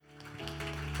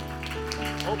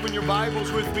Open your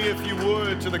Bibles with me, if you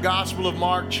would, to the Gospel of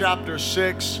Mark, chapter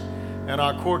 6. And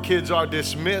our core kids are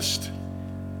dismissed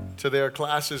to their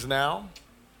classes now.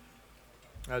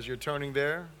 As you're turning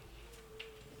there.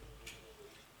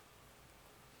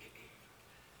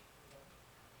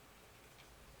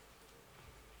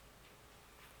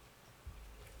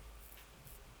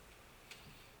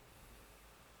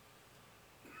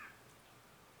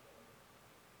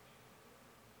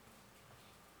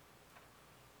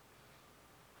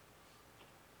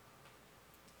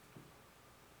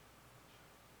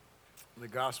 The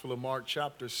Gospel of Mark,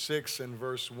 chapter 6 and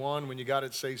verse 1. When you got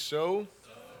it, say so.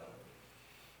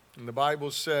 And the Bible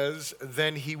says,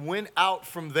 "Then he went out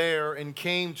from there and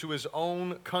came to his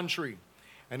own country,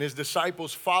 and his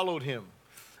disciples followed him.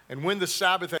 And when the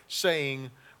Sabbath,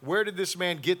 saying, 'Where did this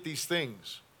man get these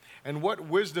things? And what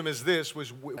wisdom is this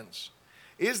which wins?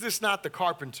 Is this not the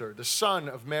carpenter, the son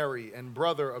of Mary, and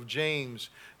brother of James?'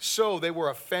 So they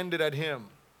were offended at him.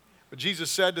 But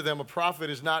Jesus said to them, 'A prophet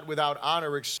is not without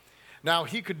honor.' Now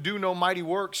he could do no mighty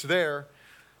works there,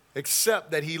 except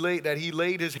that he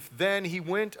laid his. Then he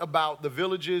went about the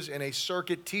villages in a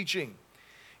circuit teaching.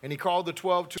 And he called the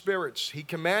 12 spirits. He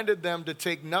commanded them to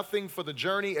take nothing for the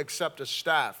journey except a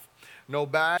staff, no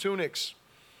bag, tunics.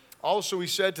 Also he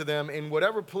said to them, 'In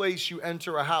whatever place you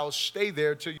enter a house, stay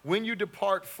there till when you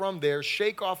depart from there,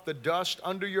 shake off the dust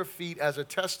under your feet as a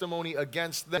testimony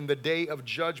against them in the day of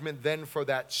judgment then for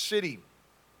that city.'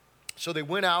 So they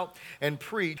went out and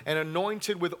preached and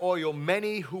anointed with oil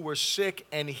many who were sick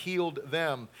and healed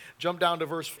them." Jump down to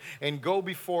verse, "And go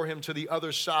before him to the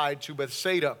other side to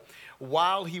Bethsaida,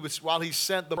 while he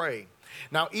sent the pray.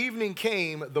 Now evening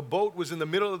came, the boat was in the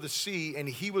middle of the sea, and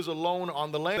he was alone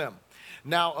on the land.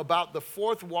 Now about the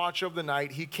fourth watch of the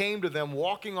night, he came to them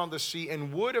walking on the sea,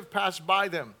 and would have passed by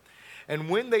them. And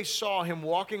when they saw him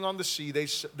walking on the sea,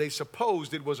 they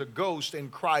supposed it was a ghost,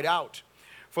 and cried out.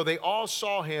 For they all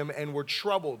saw him and were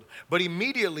troubled. But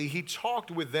immediately he talked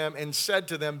with them and said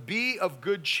to them, 'Be of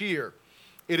good cheer.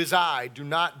 It is I. Do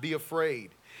not be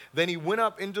afraid.' Then he went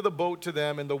up into the boat to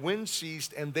them, and the wind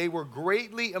ceased, and they were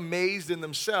greatly amazed in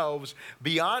themselves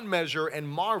beyond measure, and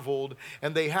marveled,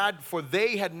 for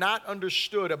they had not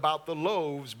understood about the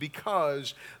loaves,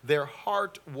 because their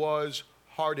heart was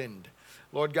hardened."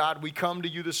 Lord God, we come to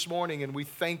you this morning, and we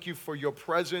thank you for your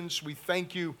presence. We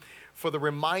thank you for the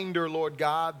reminder, Lord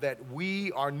God, that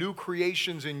we are new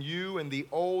creations in you, and the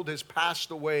old has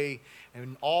passed away,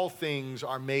 and all things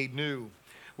are made new.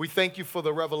 We thank you for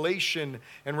the revelation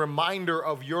and reminder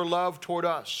of your love toward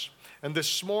us. And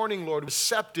this morning, Lord,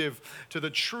 receptive to the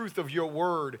truth of your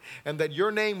word, and that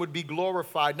your name would be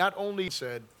glorified, not only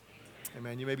said.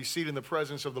 Amen. You may be seated in the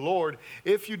presence of the Lord.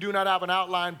 If you do not have an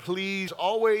outline, please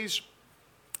always.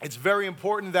 It's very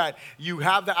important that you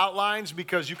have the outlines,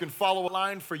 because you can follow a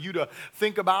line for you to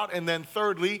think about. And then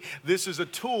thirdly, this is a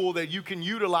tool that you can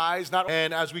utilize.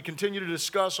 And as we continue to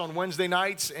discuss on Wednesday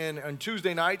nights and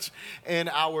Tuesday nights in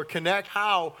our Connect,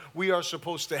 how we are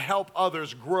supposed to help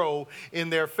others grow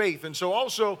in their faith. And so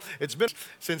also, it's been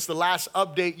since the last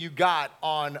update you got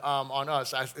on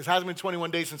us. It hasn't been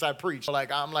 21 days since I preached.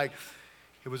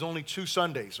 It was only 2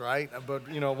 Sundays, right? But,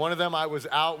 one of them I was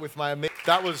out with my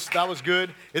that was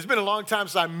good. It's been a long time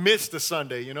since I missed a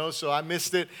Sunday, so I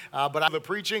missed it. But I was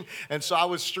preaching, and so I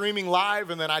was streaming live,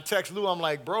 and then I text Lou. I'm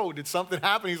like, "Bro, did something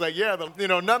happen?" He's like, "Yeah."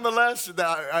 Nonetheless,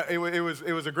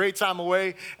 it was a great time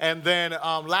away. And then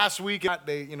last week,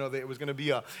 it was going to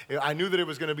be I knew that it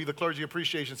was going to be the Clergy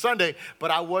Appreciation Sunday, but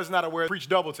I was not aware. Preach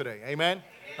double today. Amen.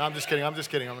 No, I'm just kidding. I'm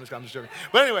just joking.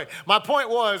 But anyway, my point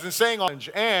was in saying,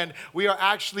 and we are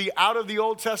actually out of the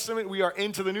Old Testament. We are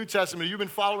into the New Testament. You've been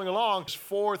following along,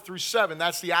 4 through 7.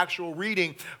 That's the actual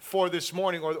reading for this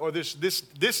morning or this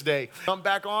day. Come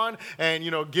back on and,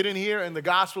 get in here in the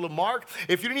Gospel of Mark.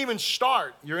 If you didn't even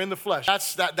start, you're in the flesh.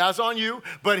 That's on you.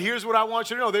 But here's what I want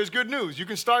you to know. There's good news. You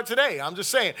can start today. I'm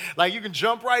just saying, you can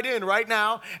jump right in right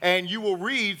now, and you will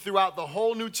read throughout the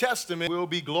whole New Testament. Will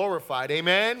be glorified.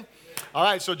 Amen. All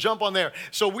right, so jump on there.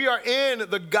 So we are in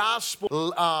the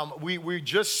gospel. We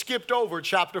just skipped over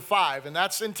chapter 5, and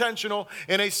that's intentional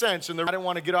in a sense. And I didn't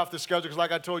want to get off the schedule because,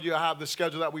 like I told you, I have the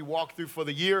schedule that we walk through for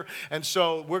the year. And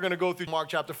so we're going to go through Mark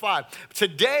chapter 5.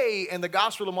 Today, in the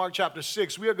Gospel of Mark chapter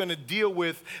 6, we are going to deal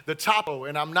with the topic,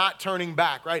 and I'm not turning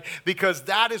back, right? Because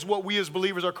that is what we as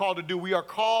believers are called to do. We're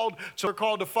called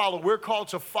to follow. We're called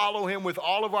to follow him with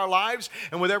all of our lives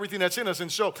and with everything that's in us.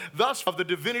 And so, thus, of the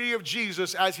divinity of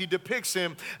Jesus as he depicts depicts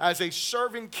him as a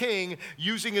servant king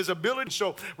using his ability.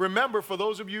 So remember, for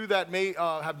those of you that may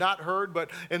have not heard,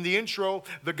 but in the intro,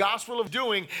 the gospel of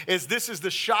doing is this is the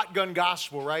shotgun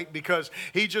gospel, right? Because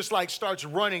he just like starts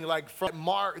running like from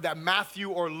Mark, that Matthew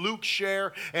or Luke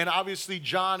share, and obviously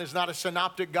John is not a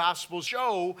synoptic gospel,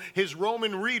 show his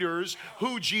Roman readers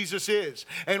who Jesus is.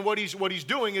 And what he's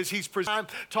doing is he's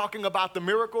talking about the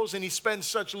miracles, and he spends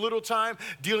such little time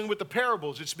dealing with the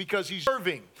parables. It's because he's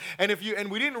serving. And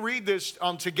we didn't read this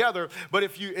together, but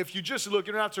if you just look,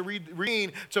 you don't have to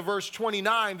read to verse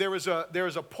 29. There is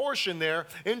a portion there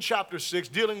in chapter 6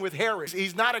 dealing with Herod.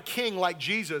 He's not a king like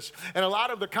Jesus. And a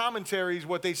lot of the commentaries,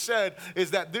 what they said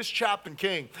is that this chapter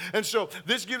king. And so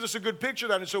this gives us a good picture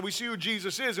of that. And so we see who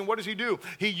Jesus is, and what does he do?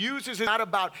 He uses it, not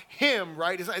about him,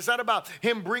 right? It's not about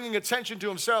him bringing attention to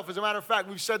himself. As a matter of fact,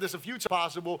 we've said this a few times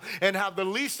possible, and have the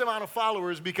least amount of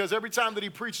followers, because every time that he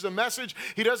preaches a message,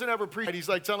 he doesn't ever preach. He's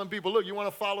like telling people, look, you want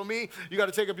to follow me? You got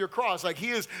to take up your cross. Like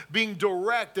he is being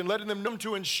direct and letting them know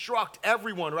to instruct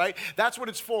everyone, right? That's what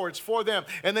it's for. It's for them.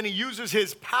 And then he uses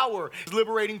his power, his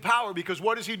liberating power, because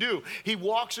what does he do? He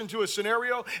walks into a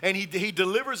scenario and he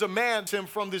delivers a man to him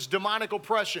from this demonic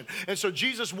oppression. And so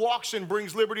Jesus walks in,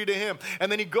 brings liberty to him.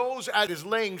 And then he goes as is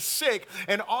laying sick,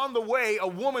 and on the way, a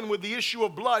woman with the issue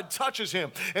of blood touches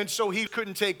him. And so he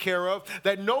couldn't take care of,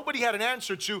 that nobody had an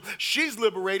answer to. She's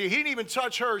liberated. He didn't even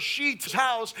touch her. She's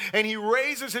house, and he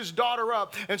raises his daughter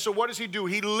up. And so what does he do?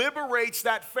 He liberates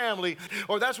that family,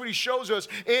 or that's what he shows us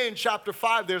in chapter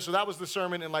 5 there. So that was the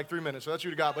sermon in like 3 minutes. So that's you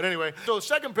to God. But anyway, so the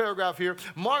second paragraph here,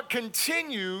 Mark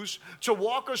continues to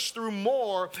walk us through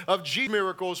more of Jesus'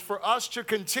 miracles for us to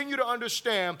continue to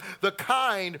understand the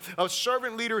kind of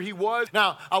servant leader he was.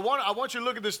 Now, I want you to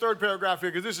look at this third paragraph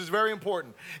here, because this is very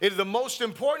important. It is the most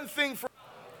important thing for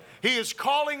he is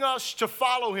calling us to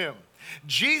follow him.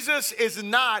 Jesus is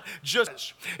not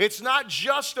just, it's not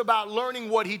just about learning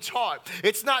what he taught.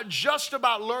 It's not just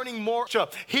about learning more to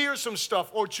hear some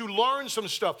stuff or to learn some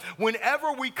stuff.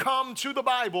 Whenever we come to the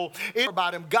Bible, it's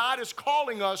about him. God is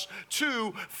calling us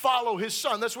to follow his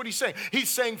son. That's what he's saying. He's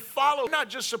saying follow. We're not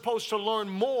just supposed to learn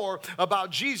more about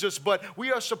Jesus, but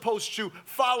we are supposed to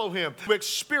follow him, to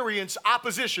experience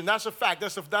opposition. That's a fact.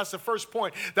 That's the first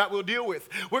point that we'll deal with.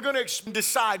 We're going to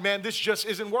decide, man, this just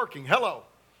isn't working. Hello.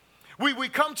 We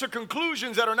come to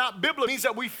conclusions that are not biblical. It means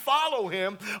that we follow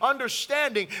him,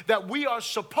 understanding that we are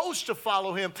supposed to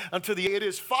follow him until the end. It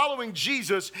is following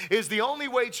Jesus is the only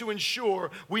way to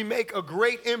ensure we make a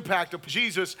great impact of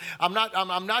Jesus. I'm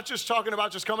not just talking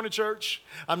about just coming to church.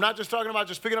 I'm not just talking about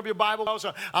just picking up your Bible.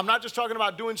 I'm not just talking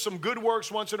about doing some good works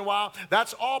once in a while.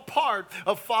 That's all part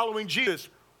of following Jesus.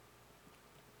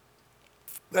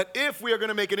 That if we are going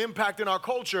to make an impact in our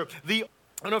culture,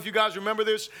 I don't know if you guys remember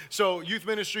this. So youth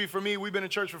ministry for me, we've been in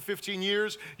church for 15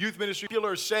 years. Youth ministry, people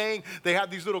are saying they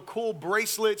had these little cool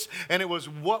bracelets, and it was,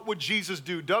 what would Jesus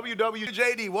do?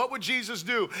 WWJD, what would Jesus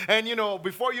do? And,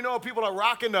 before you know it, people are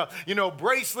rocking the,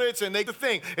 bracelets, and the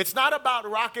thing. It's not about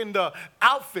rocking the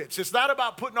outfits. It's not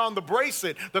about putting on the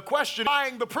bracelet. The question,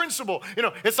 buying the principle.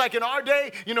 It's like in our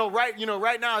day,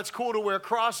 right now it's cool to wear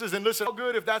crosses, and listen,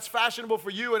 good if that's fashionable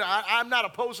for you, and I'm not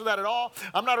opposed to that at all.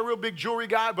 I'm not a real big jewelry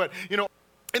guy, but,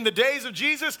 in the days of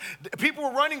Jesus, people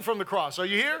were running from the cross. Are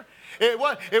you here? It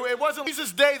wasn't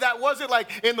Jesus' day. That wasn't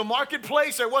like in the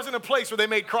marketplace. There wasn't a place where they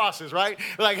made crosses, right?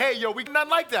 Like, hey, we nothing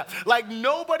like that. Like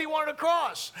nobody wanted a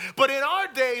cross. But in our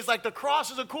days, like the cross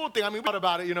is a cool thing. I mean, we thought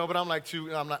about it, but I'm like,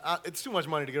 it's too much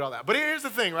money to get all that. But here's the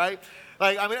thing, right?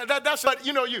 Like, I mean, that's what,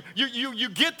 you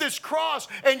get this cross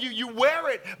and you wear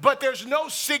it, but there's no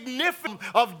significance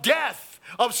of death,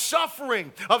 of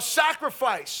suffering, of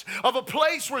sacrifice, of a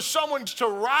place where someone's to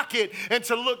rock it and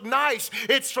to look nice.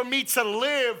 It's for me to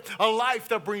live a life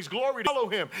that brings glory to follow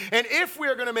him. And if we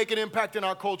are going to make an impact in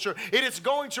our culture, it is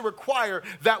going to require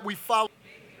that we follow.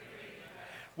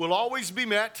 We'll always be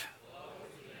met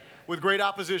with great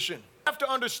opposition. You have to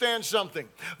understand something.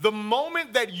 The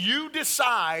moment that you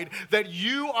decide that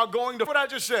you are going to, what I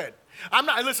just said, I'm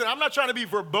not trying to be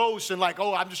verbose and like,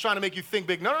 I'm just trying to make you think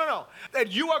big. No.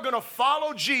 That you are going to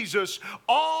follow Jesus,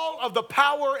 all of the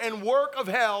power and work of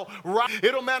hell, right?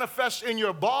 It'll manifest in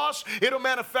your boss. It'll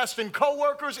manifest in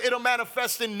coworkers. It'll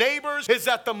manifest in neighbors. Is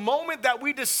that the moment that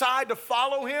we decide to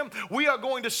follow him, we are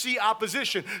going to see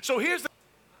opposition. So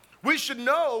we should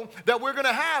know that we're going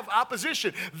to have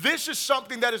opposition. This is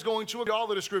something that is going to all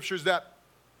of the scriptures that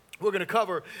we're going to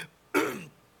cover.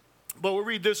 But we'll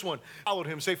read this one. Followed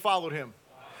him. Say, followed him.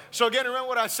 So again, remember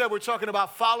what I said. We're talking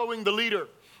about following the leader.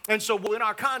 And so in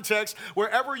our context,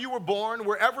 wherever you were born,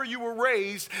 wherever you were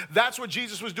raised, that's what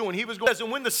Jesus was doing. He was going,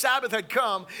 and when the Sabbath had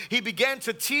come, he began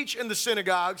to teach in the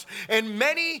synagogues, and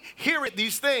many heareth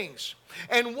these things.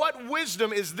 And what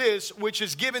wisdom is this which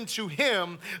is given to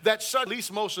him that such, at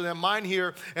least most of them, mine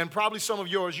here, and probably some of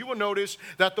yours, you will notice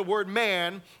that the word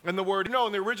man and the word no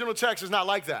in the original text is not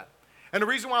like that. And the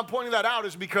reason why I'm pointing that out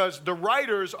is because the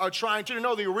writers are trying to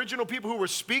know the original people who were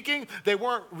speaking, they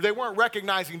weren't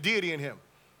recognizing deity in him.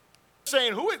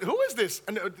 Saying, who is this?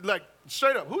 And like,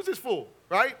 straight up, who's this fool?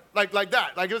 Right? Like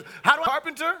that. Like, how do I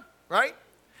carpenter? Right?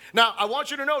 Now, I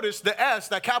want you to notice the S,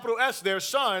 that capital S, their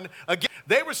son, again,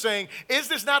 they were saying, is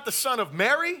this not the son of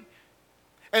Mary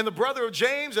and the brother of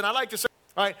James? And I like to say,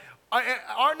 right,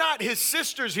 are not his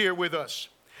sisters here with us?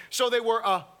 So they were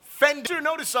offended.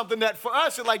 Notice something that for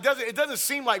us, it doesn't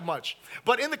seem like much.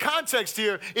 But in the context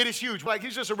here, it is huge. Like,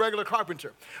 he's just a regular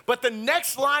carpenter. But the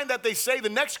next line that they say, the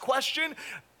next question,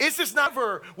 is this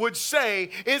never would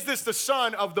say, is this the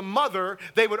son of the mother?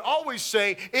 They would always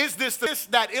say, is this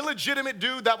that illegitimate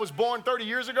dude that was born 30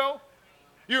 years ago?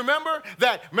 You remember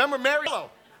that? Remember Mary?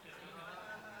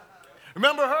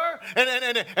 Remember her?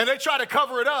 And they try to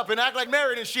cover it up and act like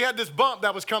married, and she had this bump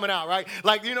that was coming out, right?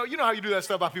 Like, you know how you do that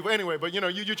stuff about people anyway, but you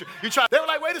try. They were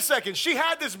like, wait a second, she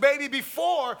had this baby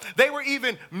before they were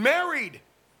even married.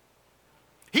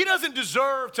 He doesn't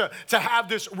deserve to have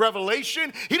this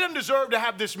revelation. He doesn't deserve to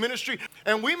have this ministry.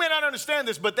 And we may not understand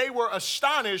this, but they were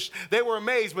astonished, they were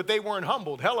amazed, but they weren't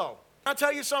humbled. Hello. I'll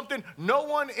tell you something, no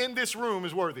one in this room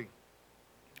is worthy.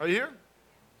 Are you here?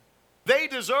 They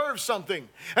deserve something.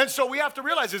 And so we have to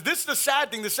realize this is the sad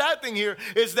thing. The sad thing here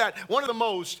is that one of the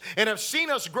most, and have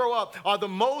seen us grow up, are the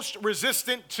most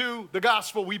resistant to the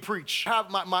gospel we preach. I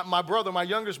have my brother, my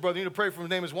youngest brother, you need to pray for him,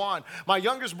 his name is Juan. My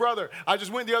youngest brother, I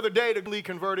just went the other day to be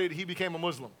converted. He became a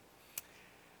Muslim.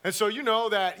 And so you know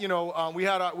that, we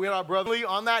had our brother Lee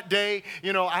on that day.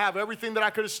 I have everything that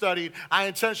I could have studied. I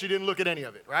intentionally didn't look at any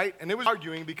of it, right? And it was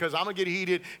arguing because I'm going to get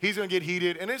heated, he's going to get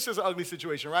heated, and it's just an ugly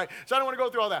situation, right? So I don't want to go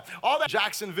through all that. All that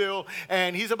Jacksonville,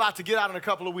 and he's about to get out in a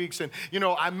couple of weeks. And,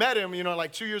 I met him,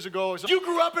 like 2 years ago. So, you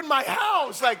grew up in my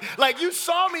house. Like you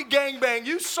saw me gangbang.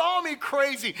 You saw me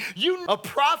crazy. A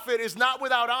prophet is not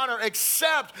without honor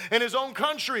except in his own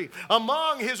country,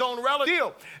 among his own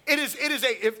relatives.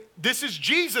 This is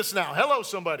Jesus now. Hello,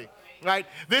 somebody. Right?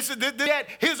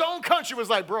 His own country was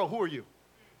like, bro, who are you?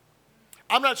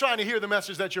 I'm not trying to hear the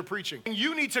message that you're preaching.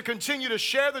 You need to continue to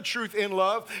share the truth in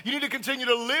love. You need to continue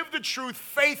to live the truth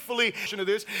faithfully.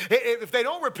 If they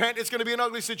don't repent, it's going to be an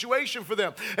ugly situation for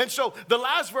them. And so the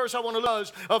last verse I want to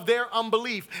love of their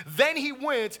unbelief. Then he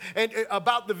went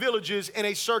about the villages in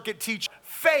a circuit teaching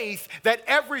faith that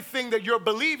everything that you're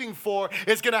believing for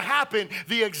is going to happen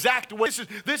the exact way.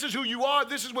 This is who you are.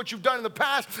 This is what you've done in the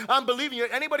past. I'm believing you.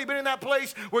 Anybody been in that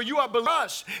place where you are believing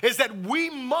us? Is that we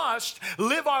must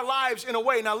live our lives in a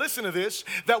way, now listen to this,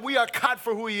 that we are God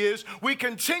for who he is. We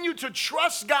continue to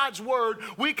trust God's word.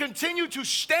 We continue to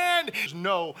stand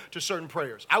no to certain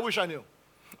prayers. I wish I knew.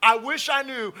 I wish I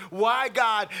knew why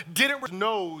God didn't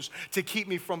knows to keep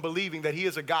me from believing that he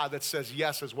is a God that says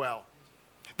yes as well.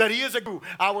 That he is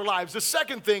our lives. The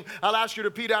second thing I'll ask you to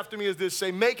repeat after me is this.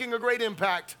 Say, making a great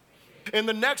impact. In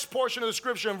the next portion of the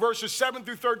scripture, in verses 7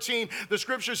 through 13, the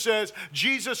scripture says,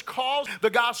 Jesus calls the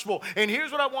gospel. And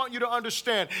here's what I want you to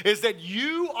understand, is that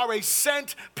you are a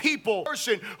sent people,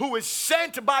 person who is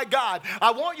sent by God.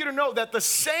 I want you to know that the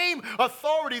same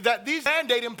authority that these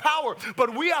mandate and power,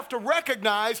 but we have to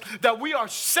recognize that we are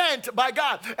sent by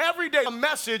God. Every day, a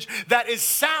message that is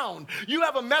sound. You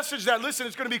have a message that, listen,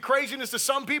 it's going to be craziness to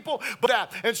some people, but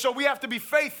that. And so we have to be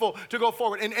faithful to go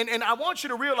forward. And I want you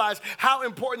to realize how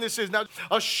important this is. Now,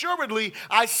 assuredly,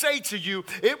 I say to you,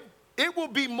 it will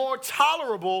be more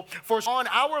tolerable for on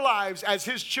our lives as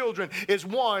his children is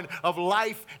one of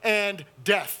life and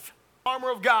death.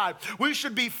 Armor of God. We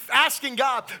should be asking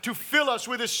God to fill us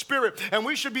with his spirit, and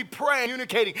we should be praying,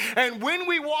 communicating. And when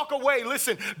we walk away,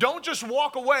 listen, don't just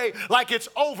walk away like it's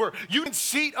over. You in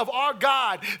seat of our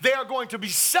God, they are going to be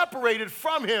separated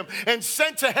from him and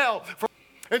sent to hell.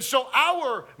 And so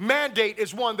our mandate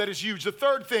is one that is huge. The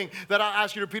third thing that I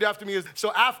ask you to repeat after me is,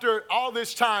 so after all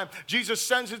this time, Jesus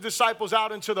sends his disciples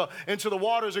out into the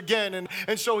waters again.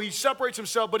 And so he separates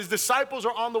himself, but his disciples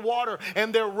are on the water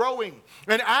and they're rowing.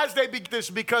 And as they begin this,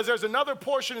 because there's another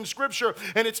portion in scripture,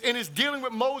 and it's dealing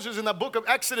with Moses in the book of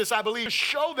Exodus, I believe, to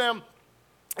show them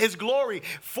his glory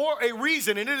for a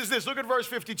reason, and it is this. Look at verse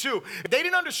 52. They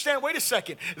didn't understand, wait a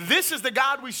second, this is the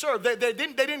God we serve. They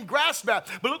didn't grasp that.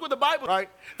 But look what the Bible, right?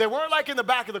 They weren't like in the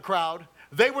back of the crowd.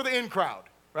 They were the in crowd,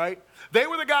 right? They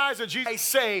were the guys that Jesus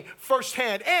say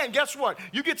firsthand. And guess what?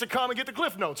 You get to come and get the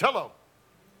cliff notes. Hello.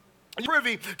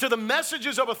 privy to the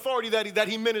messages of authority that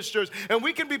he ministers, and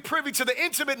we can be privy to the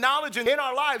intimate knowledge in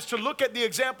our lives to look at the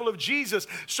example of Jesus.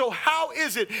 So how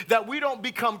is it that we don't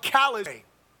become callous?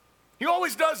 He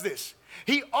always does this.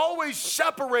 He always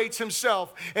separates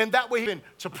himself, and that way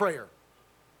to prayer.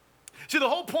 See, the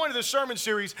whole point of this sermon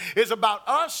series is about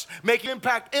us making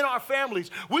impact in our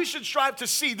families. We should strive to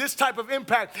see this type of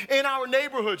impact in our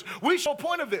neighborhoods. The whole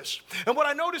point of this. And what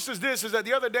I noticed is that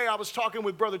the other day I was talking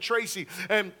with Brother Tracy,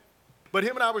 but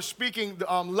him and I were speaking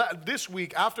this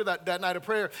week after that night of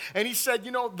prayer, and he said,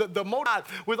 you know, the motive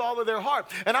with all of their heart.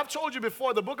 And I've told you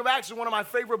before, the book of Acts is one of my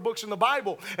favorite books in the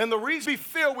Bible. And the reason we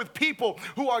filled with people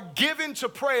who are given to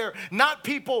prayer, not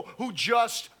people who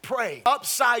just pray.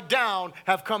 Upside down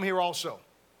have come here also.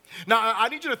 Now, I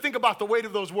need you to think about the weight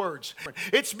of those words.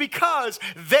 It's because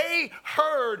they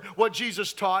heard what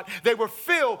Jesus taught. They were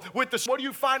filled with the... What do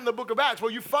you find in the book of Acts?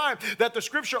 Well, you find that the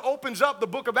scripture opens up the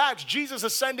book of Acts, Jesus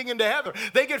ascending into heaven.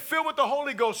 They get filled with the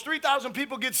Holy Ghost. 3,000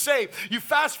 people get saved. You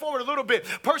fast forward a little bit.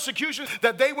 Persecution,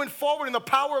 that they went forward and the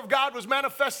power of God was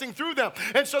manifesting through them.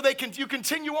 And so you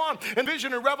continue on in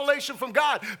vision and revelation from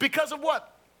God. Because of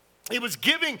what? He was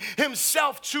giving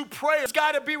himself to prayer. This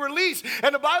guy to be released.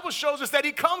 And the Bible shows us that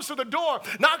he comes to the door,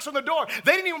 knocks on the door.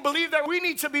 They didn't even believe that we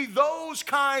need to be those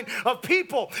kind of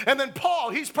people. And then Paul,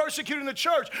 he's persecuting the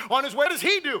church. On his way, what does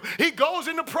he do? He goes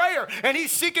into prayer and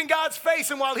he's seeking God's face.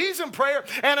 And while he's in prayer,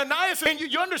 Ananias, and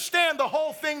you understand the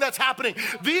whole thing that's happening.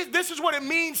 This is what it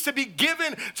means to be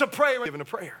given to prayer. Given to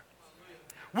prayer.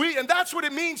 And that's what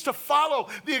it means to follow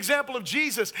the example of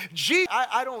Jesus.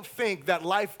 I don't think that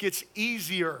life gets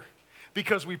easier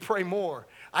because we pray more.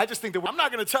 I just think that I'm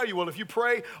not going to tell you, well, if you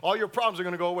pray, all your problems are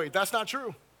going to go away. That's not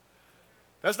true.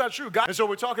 That's not true. And so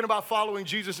we're talking about following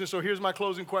Jesus. And so here's my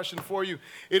closing question for you.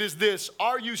 It is this.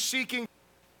 Are you seeking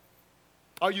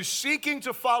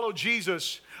to follow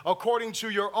Jesus according to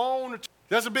your own?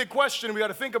 That's a big question we got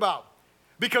to think about.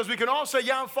 Because we can all say,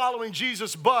 yeah, I'm following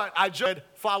Jesus, but I just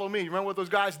follow me. Remember what those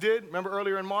guys did? Remember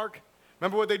earlier in Mark?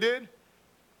 Remember what they did? It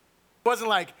wasn't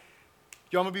like,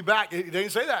 yo, I'm going to be back. They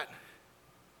didn't say that.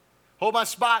 Hold my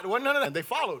spot. It wasn't none of that. They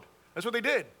followed. That's what they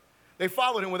did. They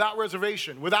followed him without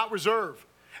reservation, without reserve.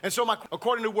 And so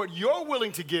according to what you're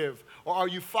willing to give, or are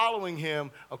you following him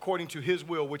according to his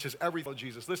will, which is everything?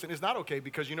 Jesus. Listen, it's not okay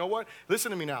because you know what? Listen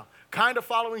to me now. Kind of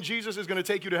following Jesus is going to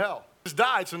take you to hell. Jesus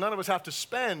died so none of us have to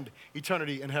spend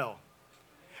eternity in hell.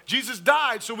 Jesus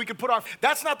died so we could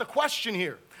that's not the question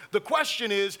here. The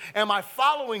question is, am I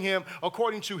following him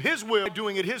according to his will,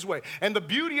 doing it his way? And the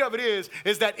beauty of it is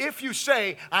that if you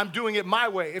say, I'm doing it my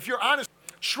way, if you're honest,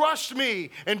 trust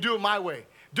me and do it my way.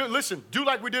 Listen, do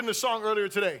like we did in the song earlier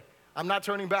today. I'm not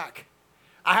turning back.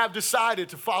 I have decided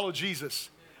to follow Jesus.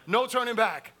 No turning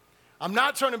back. I'm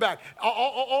not turning back.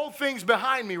 All things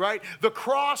behind me, right? The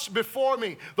cross before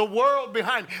me, the world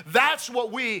behind me. That's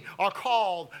what we are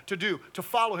called to do, to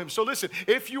follow him. So listen,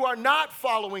 if you are not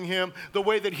following him the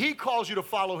way that he calls you to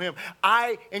follow him,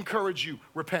 I encourage you,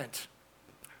 repent.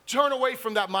 Turn away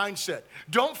from that mindset.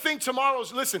 Don't think tomorrow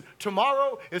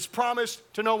is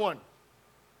promised to no one.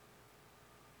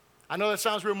 I know that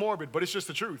sounds real morbid, but it's just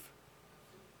the truth.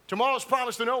 Tomorrow's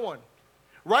promised to no one.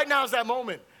 Right now is that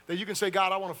moment that you can say,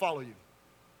 God, I want to follow you.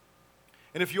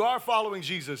 And if you are following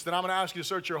Jesus, then I'm going to ask you to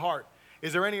search your heart.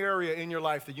 Is there any area in your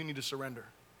life that you need to surrender?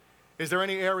 Is there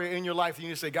any area in your life that you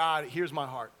need to say, God, here's my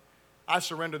heart. I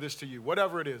surrender this to you.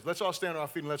 Whatever it is. Let's all stand on our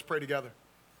feet and let's pray together.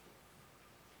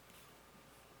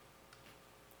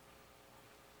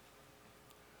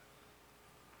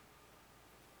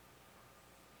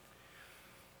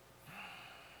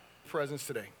 Presence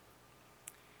today.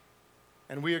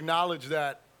 And we acknowledge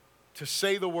that to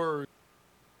say the word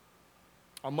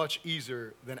are much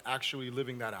easier than actually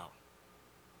living that out.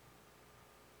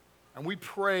 And we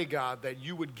pray, God, that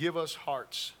you would give us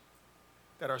hearts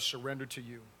that are surrendered to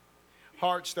you,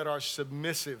 hearts that are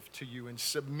submissive to you and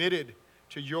submitted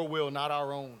to your will, not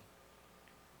our own.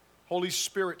 Holy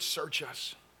Spirit, search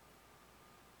us.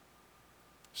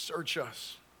 Search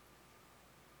us.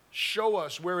 Show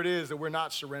us where it is that we're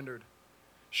not surrendered.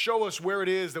 Show us where it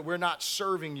is that we're not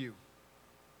serving you.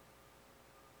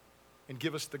 And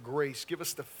give us the grace, give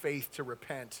us the faith to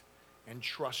repent and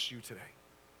trust you today.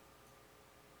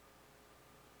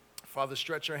 Father,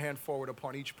 stretch your hand forward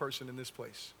upon each person in this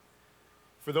place.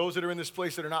 For those that are in this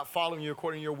place that are not following you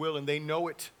according to your will and they know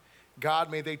it,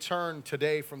 God, may they turn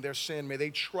today from their sin. May they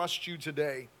trust you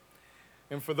today.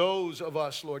 And for those of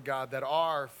us, Lord God, that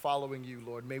are following you,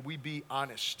 Lord, may we be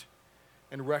honest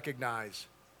and recognize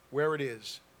where it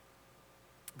is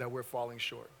that we're falling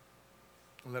short.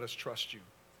 And let us trust you.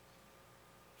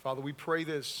 Father, we pray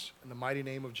this in the mighty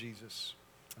name of Jesus.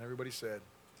 And everybody said,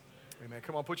 Amen.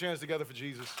 Come on, put your hands together for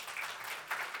Jesus.